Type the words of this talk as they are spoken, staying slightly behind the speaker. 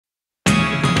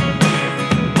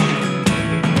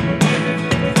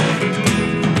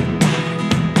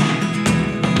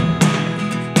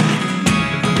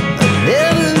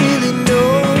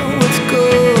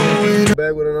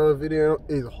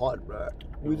is hot, bro.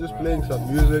 We're just playing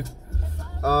some music.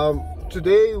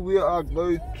 Today we are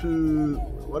going to,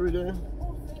 what are we doing?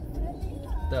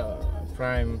 The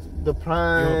prime. The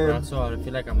prime. Yo, bro, so I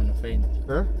feel like I'm gonna faint.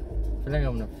 Huh? I feel like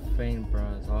I'm gonna faint, bro.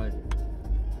 It's hard.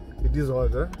 It is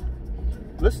hard, huh?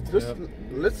 Let's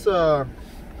oh,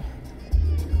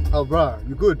 bro,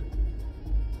 you good?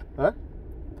 Huh?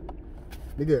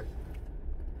 Nigga,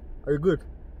 are you good?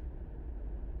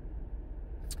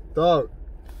 Dog,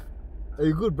 are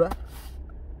you good, bro?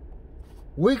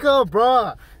 Wake up,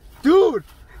 bro. Dude,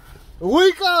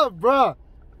 wake up, bro.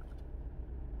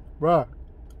 Bro,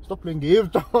 stop playing games,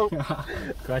 dog.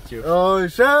 Got you. Oh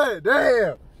shit,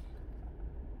 damn.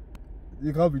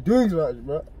 You can't be doing so much,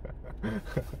 bro.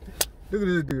 Look at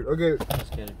this dude. Okay. I'm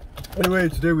scared. Anyway,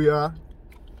 today we are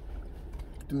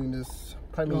doing this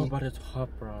primary. No, but it's hot,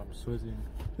 bro. I'm sweating.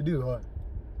 It is hot.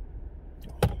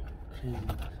 Crazy.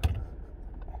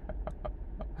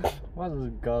 What is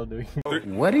this girl doing?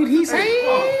 What did he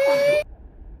say?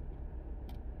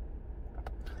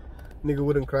 Nigga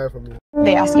wouldn't cry for me.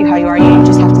 They ask you how you are, you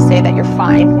just have to say that you're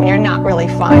fine when you're not really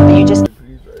fine, but you just...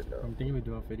 I'm thinking we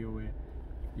do a video where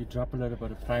you drop a little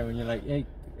bit of prime and you're like, hey,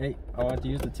 I want to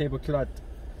use the tablecloth.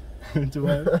 Do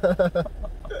it.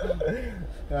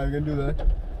 Yeah, we can do that.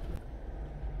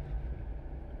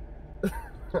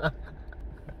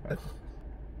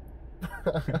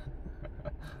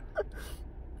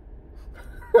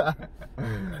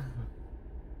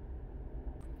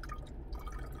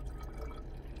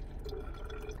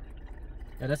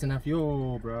 Yeah, that's enough.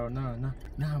 Yo, bro. Nah,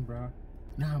 bro.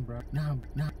 Nah, bro. Nah.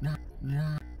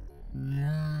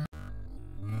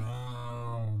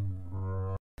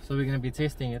 So we're gonna be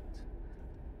tasting it.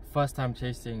 First time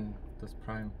tasting this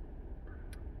prime.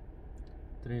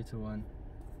 3, 2, 1.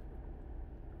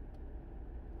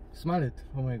 Smell it.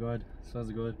 Oh my god,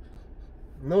 smells good.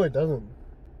 No, it doesn't.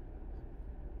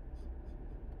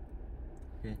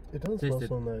 Okay. It doesn't Taste smell it.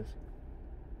 so nice.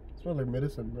 It smells like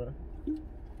medicine, bro.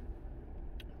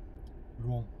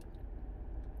 Wrong.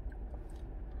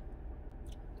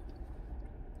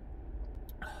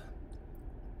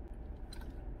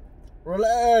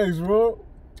 Relax, bro.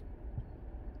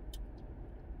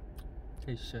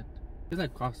 Hey, shit. It's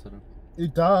like cough syrup.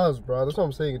 It does, bro. That's what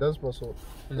I'm saying. It does smell so.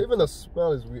 Even the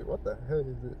smell is weird. What the hell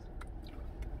is this?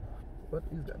 What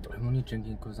is that, bro? I'm only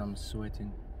drinking because I'm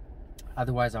sweating.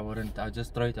 Otherwise, I wouldn't. I'll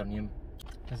just throw it on him.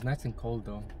 It's nice and cold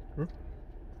though.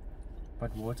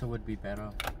 But water would be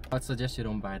better. I'd suggest you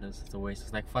don't buy this. It's a waste.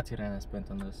 It's like 40 rand I spent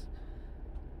on this.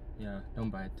 Yeah, don't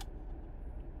buy it.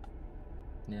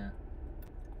 Yeah.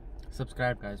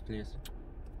 Subscribe, guys, please.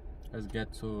 Let's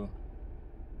get to...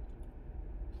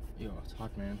 Yo, it's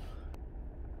hot, man.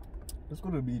 Let's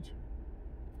go to the beach.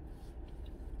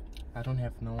 I don't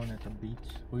have no one at the beach.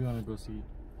 Who you wanna go see?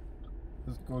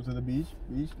 Let's go to the beach.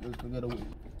 Let's go get away.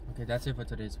 Okay, that's it for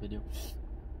today's video.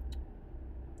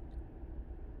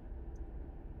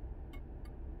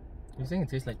 You're saying it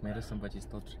tastes like medicine, but you're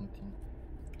still drinking.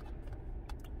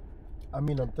 I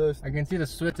mean, I'm thirsty. I can see the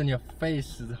sweat on your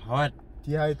face. It's hot.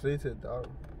 Dehydrated, dog.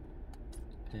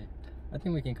 Okay, I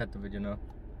think we can cut the video now.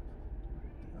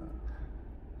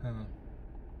 Cut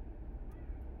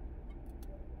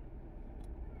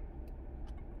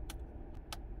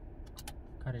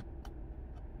it.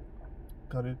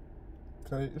 Cut it.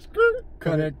 Cut it.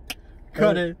 Cut it.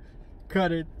 Cut it.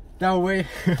 Cut it. That way.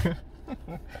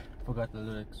 Forgot the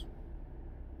lyrics.